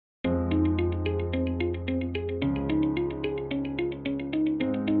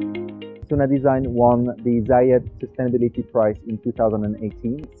Sunna design won the Zayed Sustainability Prize in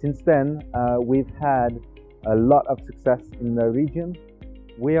 2018. Since then, we've had a lot of success in the region.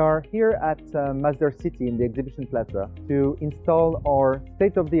 We are here at Masdar City in the exhibition plaza to install our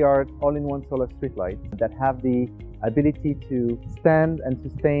state-of-the-art all-in-one solar streetlights that have the ability to stand and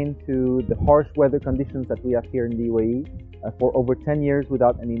sustain to the harsh weather conditions that we have here in the UAE for over 10 years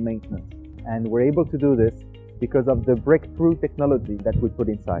without any maintenance. And we're able to do this because of the breakthrough technology that we put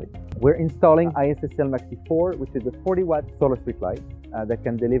inside. We're installing ISSL Maxi 4, which is a 40-watt solar streetlight that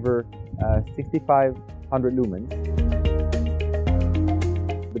can deliver 6,500 lumens.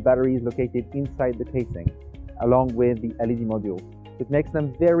 The battery is located inside the casing, along with the LED module. It makes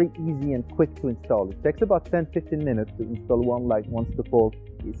them very easy and quick to install. It takes about 10-15 minutes to install one light once the pole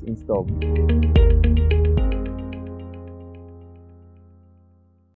is installed.